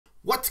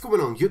What's going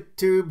on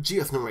YouTube?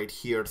 Geosnow right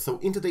here. So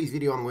in today's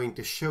video I'm going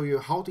to show you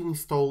how to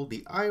install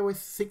the iOS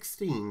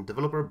 16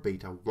 Developer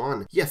Beta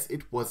 1. Yes,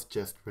 it was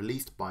just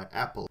released by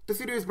Apple. This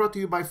video is brought to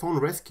you by Phone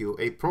Rescue,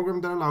 a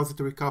program that allows you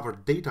to recover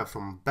data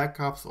from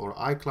backups or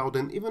iCloud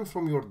and even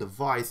from your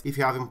device if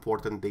you have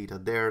important data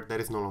there that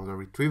is no longer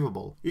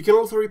retrievable. You can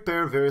also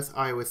repair various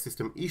iOS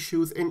system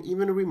issues and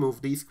even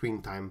remove the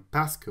screen time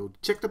passcode.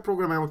 Check the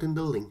program out in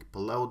the link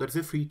below. There's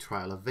a free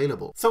trial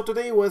available. So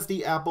today was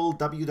the Apple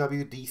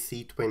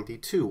WWDC 20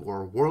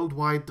 or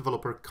Worldwide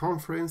Developer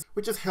Conference,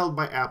 which is held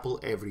by Apple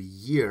every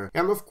year.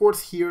 And of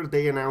course here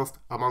they announced,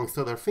 amongst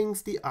other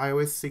things, the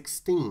iOS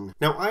 16.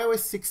 Now iOS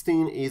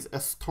 16 is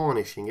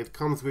astonishing. It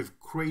comes with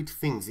great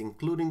things,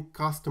 including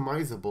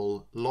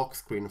customizable lock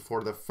screen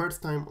for the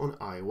first time on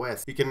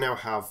iOS. You can now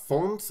have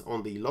fonts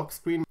on the lock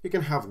screen, you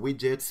can have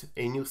widgets,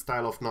 a new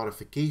style of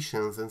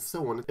notifications and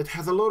so on. It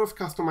has a lot of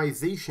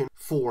customization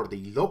for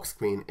the lock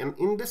screen, and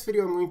in this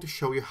video I'm going to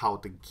show you how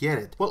to get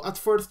it. Well, at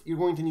first you're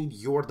going to need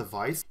your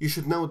device. You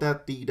should know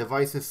that the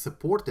devices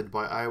supported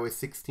by iOS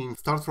 16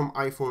 start from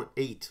iPhone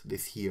 8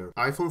 this year.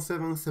 iPhone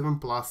 7, 7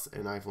 Plus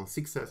and iPhone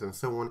 6s and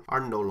so on are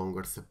no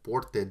longer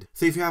supported.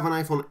 So if you have an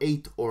iPhone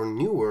 8 or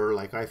newer,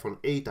 like iPhone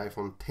 8,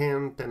 iPhone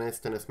 10,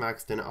 10s, 10s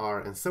Max,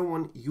 10R and so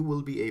on, you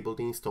will be able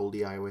to install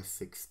the iOS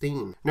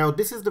 16. Now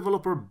this is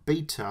developer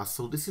beta,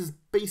 so this is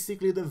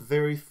basically the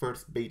very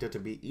first beta to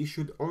be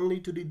issued only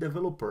to the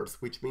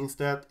developers, which means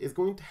that it's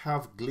going to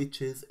have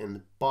glitches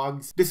and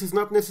bugs. This is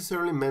not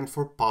necessarily meant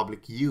for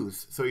public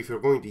use, so if you're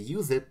going to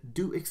use it,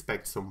 do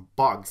expect some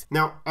bugs.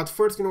 Now, at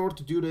first, in order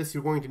to do this,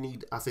 you're going to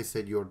need, as I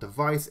said, your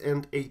device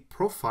and a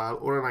profile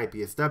or an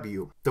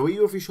iPSW. The way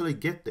you officially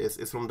get this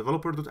is from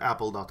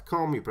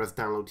developer.apple.com. You press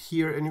download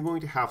here and you're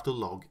going to have to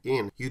log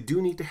in. You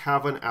do need to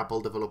have an Apple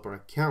developer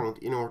account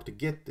in order to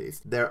get this.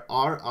 There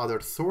are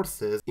other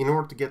sources in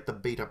order to get the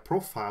beta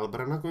profile,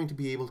 but I'm not going to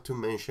be able to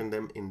mention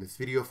them in this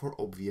video for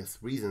obvious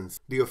reasons.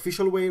 The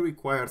official way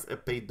requires a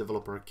paid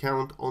developer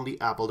account on the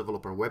Apple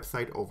developer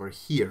website over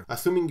here.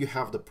 Assuming you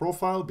have the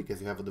profile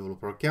because you have a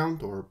developer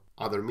account or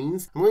other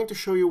means, I'm going to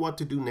show you what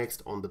to do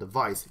next on the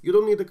device. You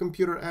don't need a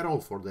computer at all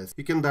for this.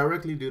 You can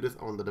directly do this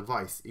on the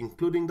device,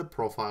 including the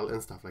profile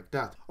and stuff like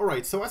that.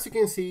 Alright, so as you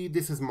can see,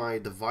 this is my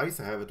device.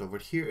 I have it over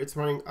here. It's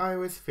running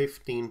iOS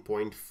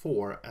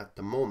 15.4 at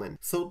the moment.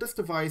 So this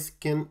device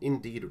can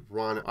indeed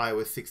run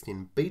iOS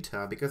 16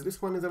 beta because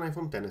this one is an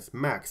iPhone XS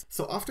Max.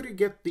 So after you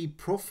get the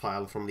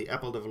profile from the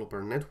Apple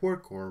Developer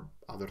Network or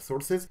other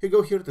sources, you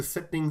go here to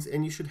settings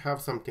and you should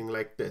have something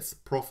like this,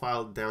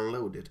 profile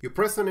downloaded. You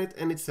press on it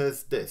and it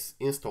says this,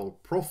 install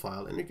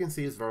profile, and you can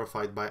see it's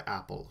verified by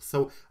Apple.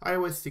 So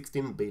iOS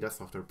 16 beta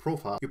software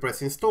profile. You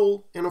press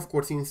install and of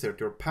course you insert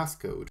your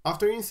passcode.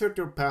 After you insert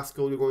your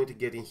passcode, you're going to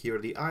get in here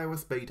the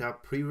iOS beta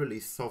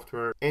pre-release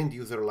software and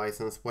user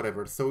license,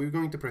 whatever. So you're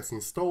going to press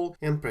install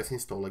and press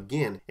install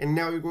again. And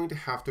now you're going to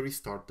have to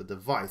restart the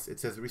device. It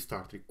says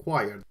restart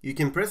required. You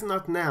can press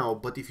not now,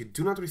 but if you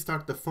do not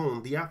restart the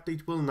phone, the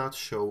update will not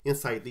show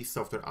inside the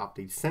software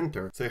update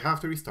center. So you have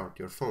to restart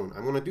your phone.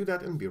 I'm going to do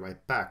that and be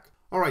right back.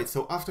 Alright,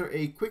 so after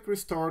a quick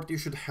restart, you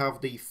should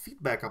have the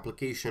feedback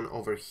application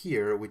over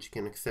here, which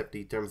can accept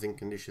the terms and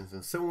conditions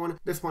and so on.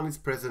 This one is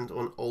present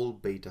on all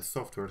beta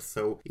software.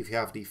 So if you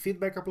have the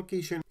feedback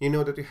application, you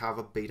know that you have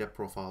a beta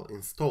profile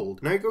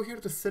installed. Now you go here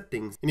to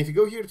settings, and if you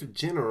go here to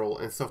general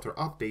and software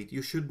update,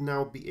 you should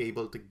now be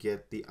able to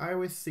get the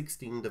iOS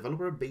 16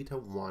 developer beta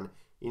 1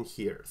 in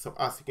here. So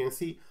as you can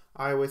see,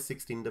 iOS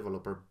 16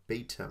 developer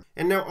beta.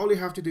 And now all you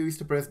have to do is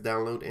to press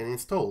download and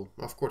install.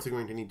 Of course, you're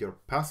going to need your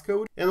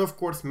passcode, and of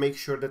course make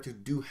sure that you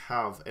do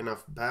have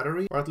enough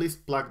battery, or at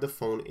least plug the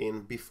phone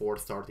in before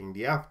starting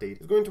the update.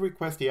 It's going to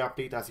request the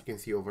update. As you can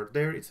see over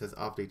there, it says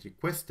update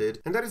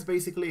requested, and that is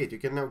basically it. You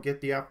can now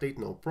get the update,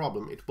 no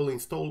problem. It will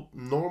install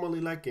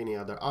normally like any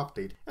other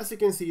update. As you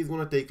can see, it's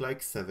going to take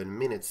like 7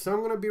 minutes. So I'm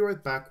going to be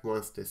right back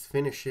once this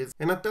finishes,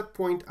 and at that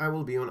point I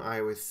will be on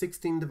iOS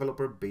 16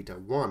 developer beta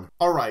 1.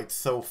 Alright,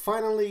 so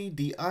finally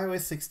the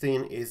iOS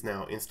 16 is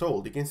now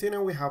installed. You can see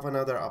now we have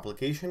another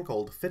application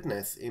called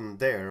Fitness in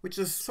there, which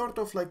is sort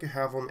of like you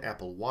have on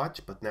Apple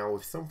Watch, but now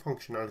with some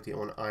functionality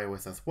on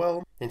iOS as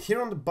well. And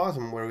here on the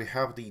bottom where we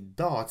have the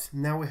dots,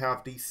 now we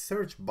have the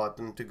search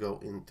button to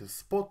go into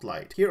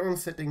Spotlight. Here on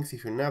settings,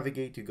 if you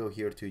navigate, you go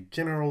here to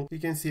general, you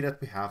can see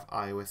that we have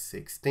iOS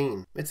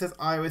 16. It says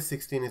iOS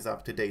 16 is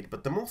up to date,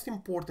 but the most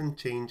important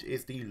change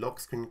is the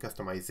lock screen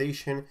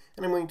customization,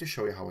 and I'm going to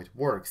show you how it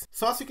works.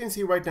 So as you can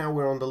see right now,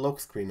 we're on the lock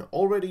screen.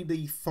 Already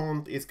the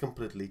font is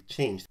completely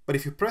changed, but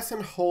if you press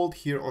and hold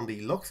here on the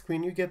lock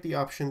screen, you get the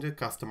option to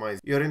customize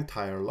your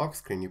entire lock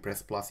screen. You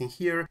press plus in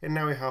here, and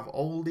now you have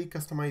all the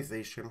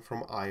customization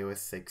from iOS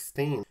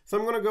 16. So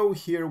I'm gonna go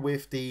here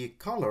with the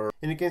color,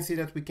 and you can see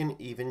that we can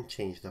even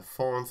change the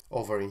fonts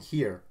over in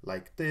here,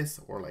 like this,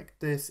 or like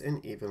this,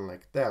 and even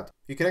like that.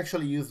 You can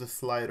actually use the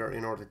slider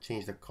in order to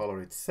change the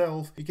color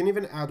itself. You can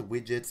even add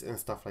widgets and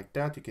stuff like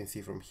that. You can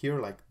see from here,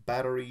 like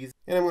batteries,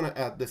 And I'm going to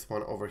add this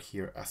one over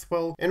here as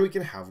well. And we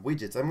can have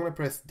widgets. I'm going to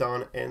press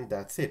done and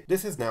that's it.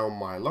 This is now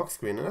my lock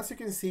screen. And as you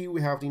can see,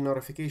 we have the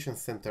notification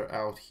center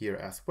out here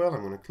as well.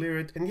 I'm going to clear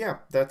it. And yeah,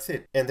 that's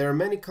it. And there are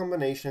many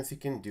combinations you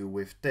can do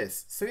with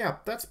this. So yeah,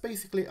 that's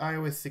basically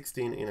iOS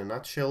 16 in a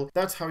nutshell.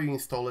 That's how you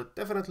install it.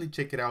 Definitely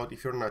check it out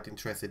if you're not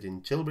interested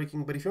in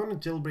jailbreaking. But if you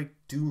want to jailbreak,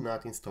 do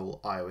not install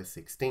iOS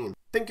 16.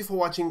 Thank you for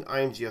watching. I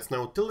am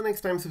GeoSnow. Till the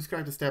next time,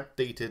 subscribe to stay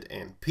updated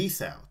and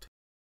peace out.